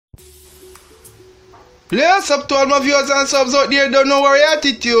Bless up to all my viewers and subs out there, don't know our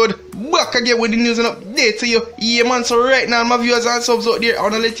attitude. Back again with the news and update to you. Yeah man, so right now my viewers and subs out there, I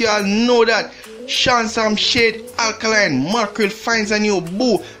wanna let you all know that Shawn Shade, Alkaline, Mackerel finds a new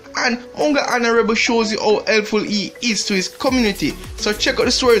boo, and Munga Honorable shows you how helpful he is to his community. So check out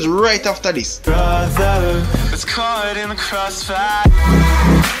the stories right after this. Brother, it's caught in the crossfire.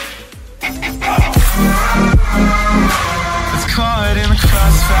 It's caught in the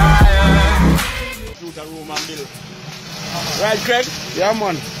crossfire. Right, Craig? Yeah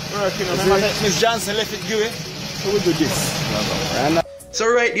man. Working on Miss Johnson left it give it. So we do this.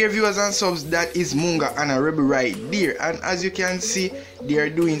 So right there viewers and subs, that is Munga Honorable right there, and as you can see they are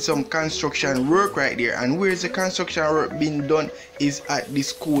doing some construction work right there, and where's the construction work being done is at the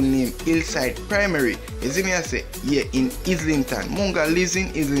school named Hillside Primary. You see me I say, yeah, in Islington. Munga lives in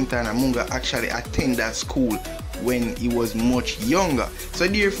Islington and Munga actually attended that school when he was much younger. So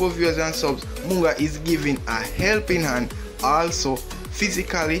therefore viewers and subs, Munga is giving a helping hand, also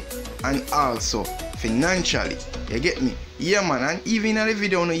physically and also financially. You get me? Yeah man, and even in the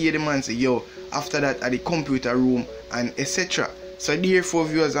video you hear the man say, yo, after that at the computer room and etc. So therefore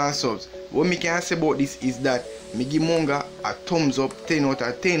viewers and subs, what me can say about this is that me give Munga a thumbs up, 10 out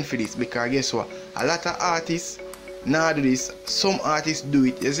of 10 for this, because guess what, a lot of artists now do this, some artists do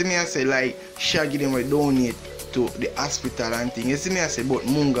it. You see me I say, like Shaggy them will donate to the hospital and thing. You see me I say, but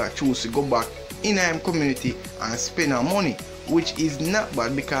Munga choose to go back in our community and spend our money, which is not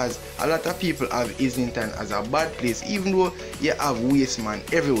bad, because a lot of people have Islington as a bad place, even though you have waste man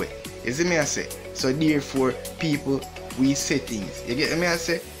everywhere. You see me I say? So therefore people we say things. You get me I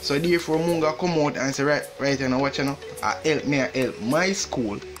say? So therefore Munga come out and say, right now watch you know, I help my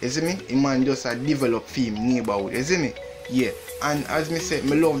school. You see me? A man just a develop theme neighborhood. You see me? Yeah. And as me say,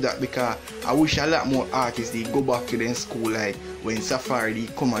 me love that, because I wish a lot more artists they go back to them school, like when Safari they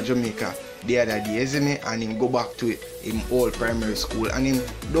come to Jamaica the other day, you see me, and him go back to him old primary school and him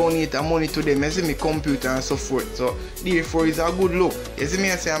donate the money to them, you see me, computer and so forth. So therefore it's a good look. You see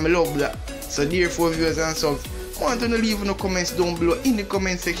me I say, I love that. So therefore viewers and subs, I want to leave no comments down below in the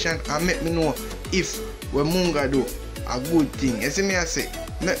comment section and make me know if what Munga do a good thing. You see me I say,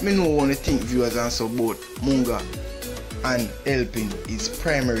 make me know what you think viewers and subs about Munga and helping his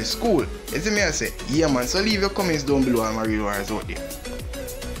primary school. You see me I say, yeah man, so leave your comments down below and my viewers out there.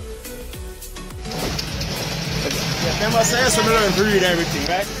 Remember, so yes, I learn to read everything,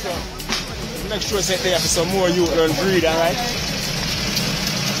 right? So make sure that they have some more you learn to read, alright?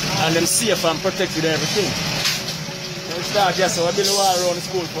 And them safe and protected and everything. Then start, yes, so I build a wall around the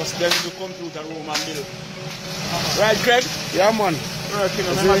school first, then we come to the room and build. Right, Craig? Yeah man. Working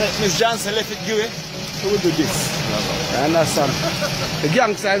on Miss Johnson left it give it. So we do this. I understand. The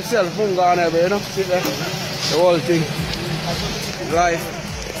gangster himself, Munga and everything, you know? See there? The whole thing. Like,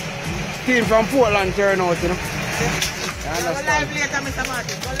 team from Portland turn out, you know? I understand. Go live later, Mr.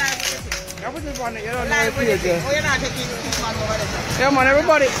 Martin. Go live with it. Yeah, put it on it. You don't know Live the with page, it. Oh, you're not taking this man over there. yeah man,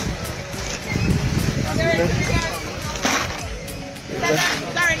 everybody.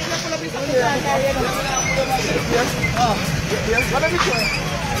 Sorry, you can pull up this.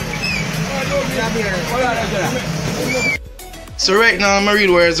 So right now my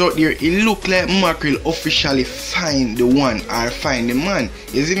real words out there, it look like Mackerel officially find the one or find the man.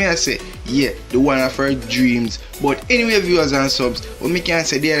 You see me I say, yeah, the one of her dreams. But anyway viewers and subs, what me can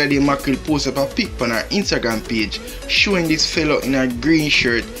say, the other day Mackerel posted up a pic on her Instagram page showing this fellow in a green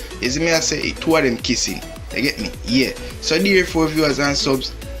shirt. You see me I say, two of them kissing. You get me? Yeah. So therefore viewers and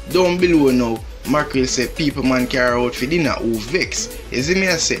subs, down below now, Mackerel say people man carry out for dinner who vex. You see me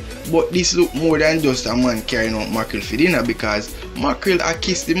I say, but this look more than just a man carrying out Mackerel for dinner, because Mackerel a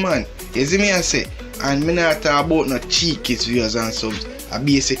kiss the man. You see me I say, and me not talk about no cheek kiss viewers and subs. I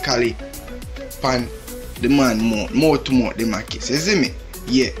basically pan the man more to more them a kiss. You see me?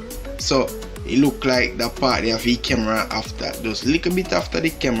 Yeah. So it look like the part of the camera after, just little bit after the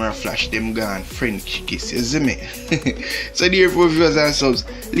camera flash them gone French kiss. You see me? So therefore viewers and subs,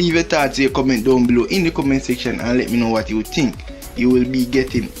 leave your thoughts, your comment down below in the comment section and let me know what you think. You will be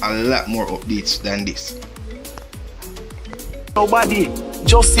getting a lot more updates than this. Nobody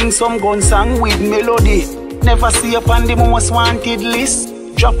just sing some gun song with melody. Never see up on the most wanted list.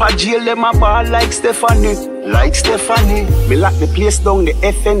 Drop a jail them a ball like Stephanie. Like Stephanie. Me lock the place down, the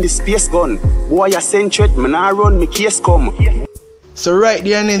FN the space gun. Boy I send threat, me nah run, me case come. So right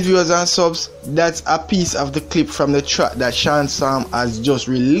there then viewers and subs, that's a piece of the clip from the track that Shawn has just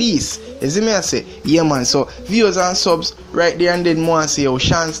released. You see me I say, yeah man. So viewers and subs, right there and then more say how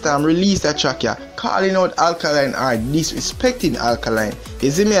Shawn released that track here, calling out Alkaline or disrespecting Alkaline.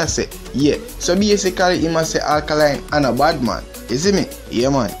 You see me I say, yeah. So basically he must say Alkaline and a bad man. You see me? Yeah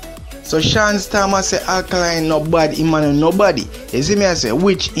man. So Shawn Storm I say Alkaline no bad, him and nobody. You see me I say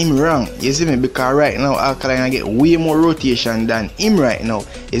which him wrong. You see me because right now Alkaline I get way more rotation than him right now.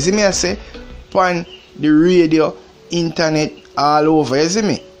 You see me I say on the radio, internet, all over. You see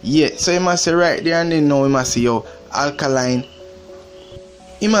me? Yeah. So you must say right there and then now you must say yo Alkaline.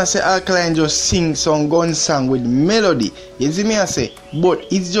 You must say Alkaline just sing some gun song with melody. You see me I say, but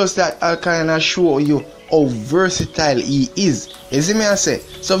it's just that Alkaline I show you how versatile he is. You see me I say,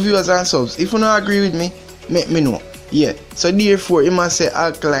 so viewers and subs, if you don't agree with me, make me know. Yeah, so therefore you must say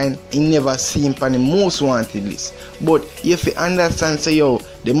Alkaline he never seen on the most wanted list. But if you understand say yo,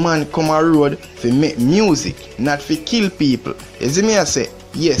 the man come a road to make music, not to kill people. You see me I say,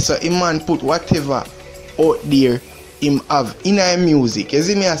 yes, so a man put whatever out there him have in our music. You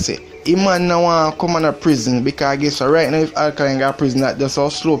see me I say, a man now want to come on a prison because I guess right now if Alkaline got prison that just how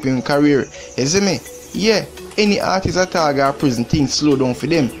slow in career. You see me? Yeah, any artist at all got prison, things slow down for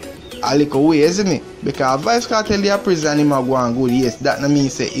them. A little way, you see me? Because Vice Cartel their prison him a go and good, yes, that no mean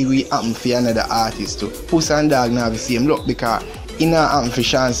say it will happen for another artist too. Puss and Dog now have the same look because it not happen for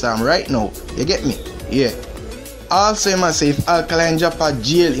Shawn Storm right now. You get me? Yeah. Also you must say if Alkaline drop a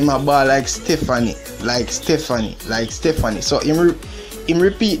jail him a ball like Stephanie. So him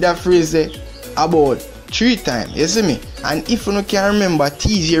repeat that phrase there about 3 times, you see me? And if you can remember,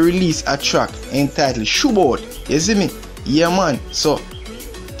 TJ released a track entitled Shoeboard, you see me? Yeah man, so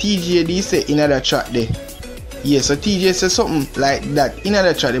TJ did say in another track there. Yeah, so TJ say something like that in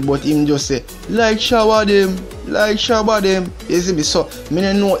another track there, but him just say like shower them, you see me? So me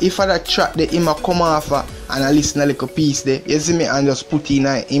don't know if that track there him a come off and I listen a little piece there, you see me? And just put in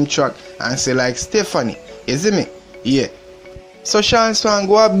a him track and say like Stephanie, you see me? Yeah. So Shawn Storm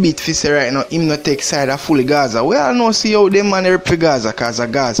go a bit for say right now him not take side of fully Gaza. We all know see how them man rep Gaza cause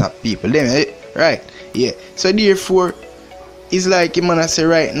of Gaza people, them right? Yeah. So therefore it's like him man say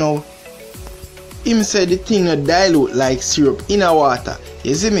right now him said the thing not dilute like syrup in a water.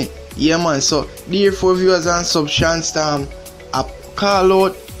 You see me? Yeah man, so therefore viewers and sub Shawn Storm I call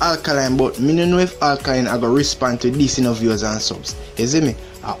out Alkaline, but me don't know if Alkaline I go respond to this in of viewers and subs. You see me?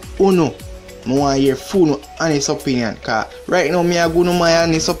 No. I want to hear full honest opinion because right now me I go to my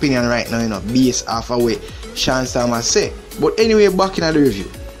honest opinion right now, you know, based off of what Shawn Storm say. But anyway, back in the review.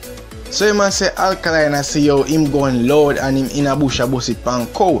 So you must say Alkaline I see yo him going loud and him in a bush a bust it pan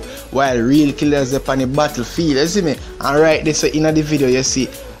cow while real killers up on the battlefield, you see me? And right there so in the video you see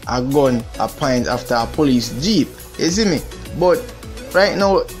a gun a point after a police jeep, you see me? But right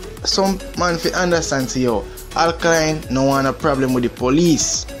now some man fi understand say yo Alkaline no want a problem with the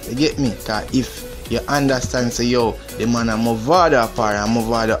police. You get me? Cause if you understand say yo the man a Movado apart and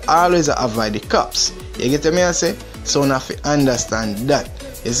Movado always avoid the cops. You get me I say? So now fi understand that.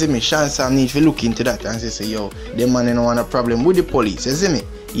 You see me? Shawn Storm need to look into that and say yo the man no want a problem with the police. You see me?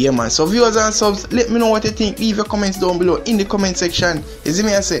 Yeah man. So viewers and subs, let me know what you think. Leave your comments down below in the comment section. You see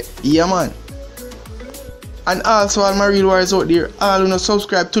me I say? Yeah man. And also all my real warriors out there, all who not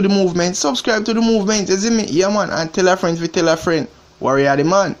subscribe to the movement, you see me? Yeah man, and tell a friend if you tell a friend, warrior the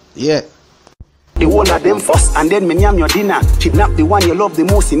man, yeah. The one of them first and then me name your dinner. Kidnap the one you love the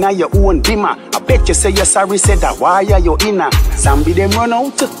most in your own dimmer. I bet you say you're sorry, said that why are you inner? Some be them run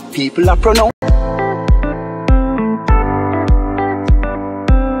out, people are pronoun.